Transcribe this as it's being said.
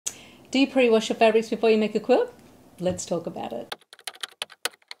Do you pre-wash your fabrics before you make a quilt? Let's talk about it.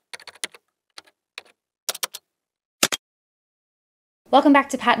 Welcome back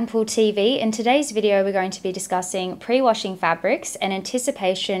to Pattern Poole TV. In today's video, we're going to be discussing pre-washing fabrics in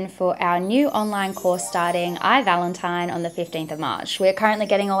anticipation for our new online course starting Valentine on the 15th of March. We're currently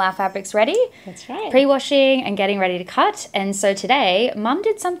getting all our fabrics ready. That's right. Pre-washing and getting ready to cut. And so today, Mum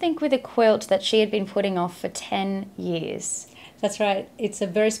did something with a quilt that she had been putting off for 10 years. That's right. It's a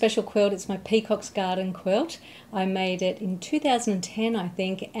very special quilt. It's my Peacock's Garden quilt. I made it in 2010, I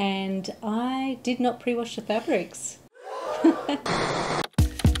think, and I did not pre-wash the fabrics.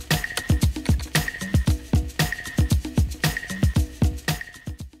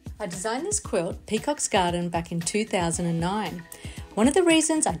 I designed this quilt, Peacock's Garden, back in 2009. One of the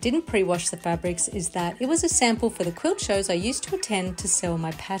reasons I didn't pre-wash the fabrics is that it was a sample for the quilt shows I used to attend to sell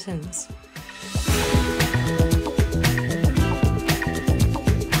my patterns.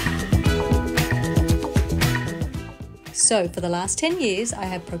 So for the last 10 years, I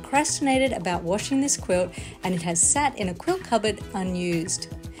have procrastinated about washing this quilt and it has sat in a quilt cupboard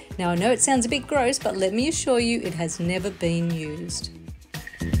unused. Now I know it sounds a bit gross, but let me assure you it has never been used.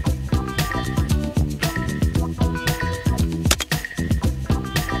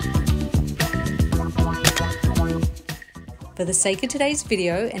 For the sake of today's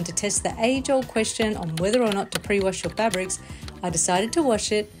video and to test the age-old question on whether or not to pre-wash your fabrics, I decided to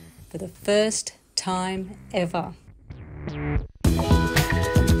wash it for the first time ever.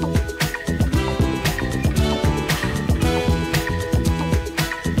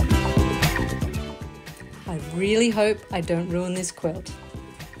 I really hope I don't ruin this quilt.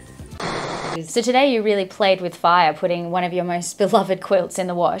 So today you really played with fire, putting one of your most beloved quilts in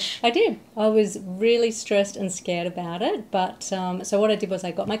the wash. I did. I was really stressed and scared about it, but so what I did was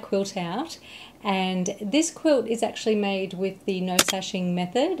I got my quilt out, and this quilt is actually made with the no sashing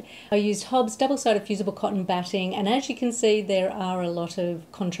method. I used Hobbs double-sided fusible cotton batting, and as you can see there are a lot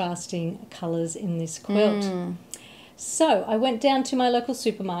of contrasting colours in this quilt. So I went down to my local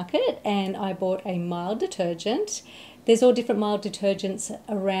supermarket and I bought a mild detergent. There's all different mild detergents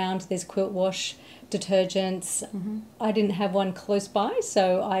around. There's quilt wash detergents. I didn't have one close by,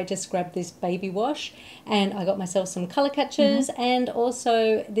 so I just grabbed this baby wash and I got myself some colour catchers and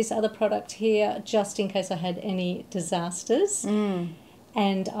also this other product here just in case I had any disasters.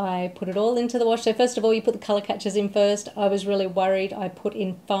 And I put it all into the wash. So first of all, you put the colour catchers in first. I was really worried. I put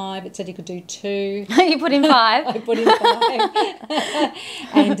in 5. It said you could do 2. You put in 5? I put in 5.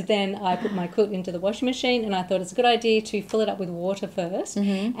 And then I put my quilt into the washing machine, and I thought it's a good idea to fill it up with water first.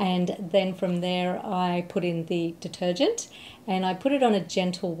 And then from there, I put in the detergent and I put it on a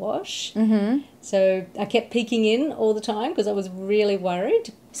gentle wash. So I kept peeking in all the time because I was really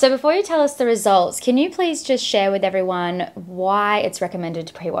worried. So before you tell us the results, can you please just share with everyone why it's recommended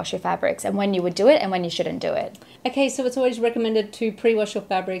to pre-wash your fabrics and when you would do it and when you shouldn't do it? Okay, so it's always recommended to pre-wash your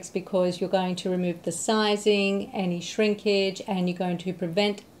fabrics because you're going to remove the sizing, any shrinkage, and you're going to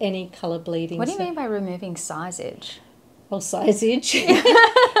prevent any colour bleeding. What do you mean by removing sizage? Well, sizage.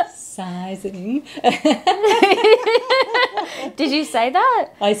 Sizing. Did you say that?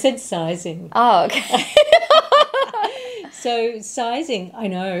 I said sizing. Oh, okay. So sizing, I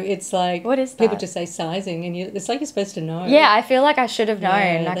know, it's like... What is that? People just say sizing and it's like you're supposed to know. Yeah, I feel like I should have known.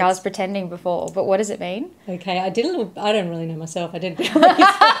 Yeah, like I was pretending before. But what does it mean? Okay, I don't really know myself. I did a bit of research.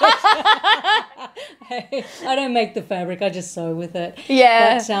 I don't make the fabric, I just sew with it.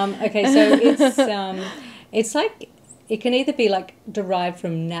 Yeah. But, okay, so it's like... It can either be like derived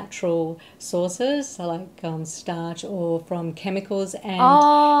from natural sources, so like starch, or from chemicals, and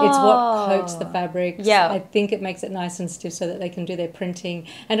it's what coats the fabrics. Yeah. I think it makes it nice and stiff so that they can do their printing,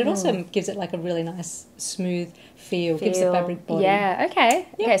 and it also gives it like a really nice smooth feel. Gives the fabric body. Yeah, okay.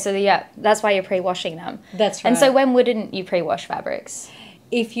 Yep. Okay, so that's why you're pre-washing them. That's right. And so when wouldn't you pre-wash fabrics?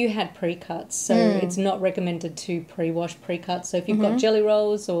 If you had pre-cuts, so it's not recommended to pre-wash pre-cuts. So if you've got jelly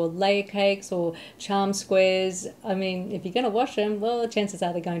rolls or layer cakes or charm squares, I mean, if you're going to wash them, well, the chances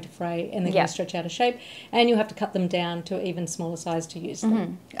are they're going to fray and they're going to stretch out of shape, and you'll have to cut them down to an even smaller size to use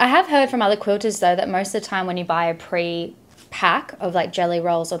them. I have heard from other quilters, though, that most of the time when you buy a pre-pack of like jelly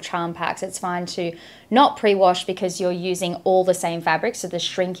rolls or charm packs, it's fine to not pre-wash because you're using all the same fabric, so the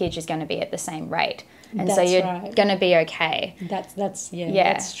shrinkage is going to be at the same rate. And so you're going to be okay. That's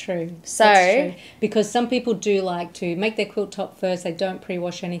true. So that's true. Because some people do like to make their quilt top first, they don't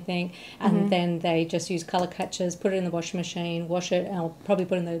pre-wash anything, and then they just use colour catchers, put it in the washing machine, wash it, and I'll probably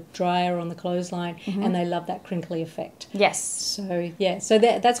put it in the dryer or on the clothesline, and they love that crinkly effect. Yes. So yeah, so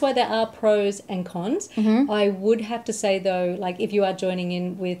that's why there are pros and cons. I would have to say though, like if you are joining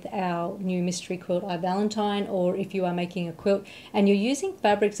in with our new mystery quilt I Valentine, or if you are making a quilt and you're using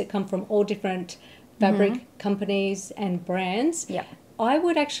fabrics that come from all different fabric companies and brands, I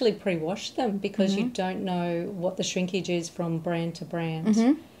would actually pre-wash them because you don't know what the shrinkage is from brand to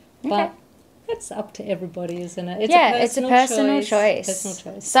brand. But it's up to everybody, isn't it? It's a personal choice.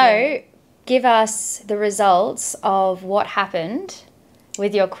 Personal choice. So give us the results of what happened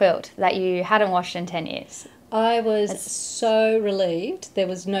with your quilt that you hadn't washed in 10 years. I was so relieved. There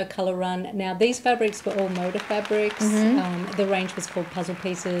was no colour run. Now, these fabrics were all motor fabrics. The range was called Puzzle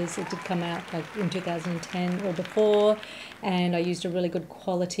Pieces. It did come out like in 2010 or before, and I used a really good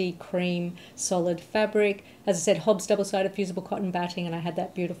quality cream solid fabric. As I said, Hobbs double-sided fusible cotton batting, and I had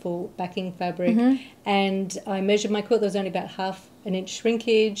that beautiful backing fabric. And I measured my quilt. There was only about half an inch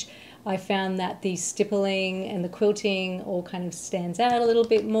shrinkage. I found that the stippling and the quilting all kind of stands out a little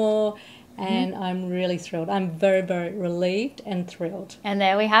bit more. And I'm really thrilled. I'm very, very relieved and thrilled. And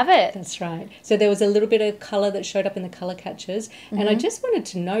there we have it. That's right. So there was a little bit of colour that showed up in the colour catchers. And I just wanted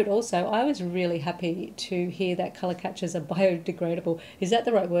to note also, I was really happy to hear that colour catchers are biodegradable. Is that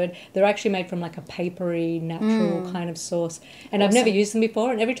the right word? They're actually made from like a papery, natural kind of source. And I've never used them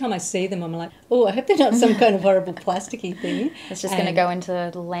before. And every time I see them, I'm like, oh, I hope they're not some kind of horrible plasticky thing. It's just going to go into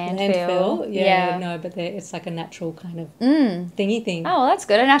the landfill. Yeah. No, but it's like a natural kind of thingy thing. Oh, that's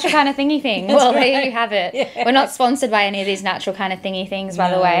good. A natural kind of thingy thing. Well, there you have it. Yeah. We're not sponsored by any of these natural kind of thingy things,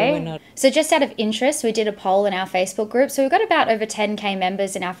 by the way. We're not. So just out of interest, we did a poll in our Facebook group. So we've got about over 10K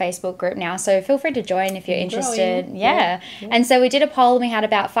members in our Facebook group now. So feel free to join if you're interested. Yeah. And so we did a poll and we had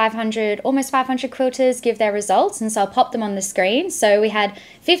about 500, almost 500 quilters give their results. And so I'll pop them on the screen. So we had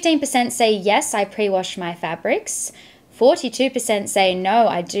 15% say, yes, I pre-wash my fabrics. 42% say, no,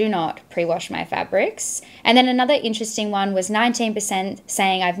 I do not pre-wash my fabrics. And then another interesting one was 19%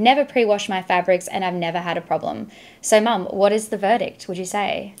 saying, I've never pre-washed my fabrics and I've never had a problem. So, Mum, what is the verdict, would you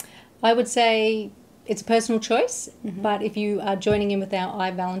say? I would say it's a personal choice, but if you are joining in with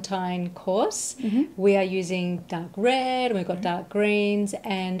our Valentine course, we are using dark red and we've got dark greens,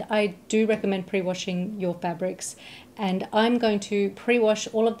 and I do recommend pre-washing your fabrics. And I'm going to pre-wash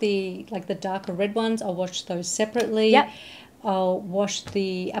all of the darker red ones. I'll wash those separately. I'll wash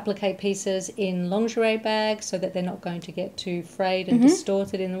the applique pieces in lingerie bags so that they're not going to get too frayed and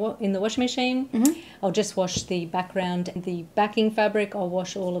distorted in the washing machine. I'll just wash the background and the backing fabric. I'll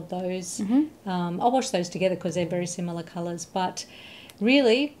wash all of those. I'll wash those together because they're very similar colours. But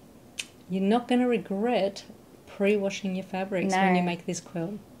really, you're not going to regret pre-washing your fabrics when you make this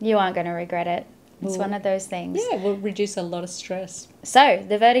quilt. You aren't going to regret it. It's one of those things. Yeah, it will reduce a lot of stress. So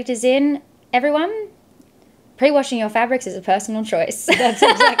the verdict is in, everyone. Pre-washing your fabrics is a personal choice. That's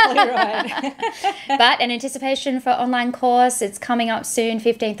exactly right. But in anticipation for online course, it's coming up soon,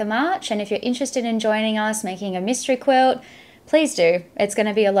 15th of March. And if you're interested in joining us, making a mystery quilt, please do. It's going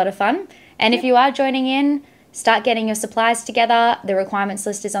to be a lot of fun. And if you are joining in, start getting your supplies together. The requirements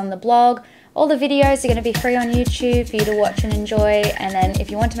list is on the blog. All the videos are going to be free on YouTube for you to watch and enjoy. And then if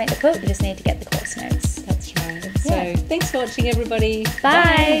you want to make the quilt, you just need to get the course notes. That's right. So thanks for watching, everybody.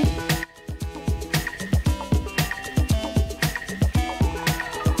 Bye.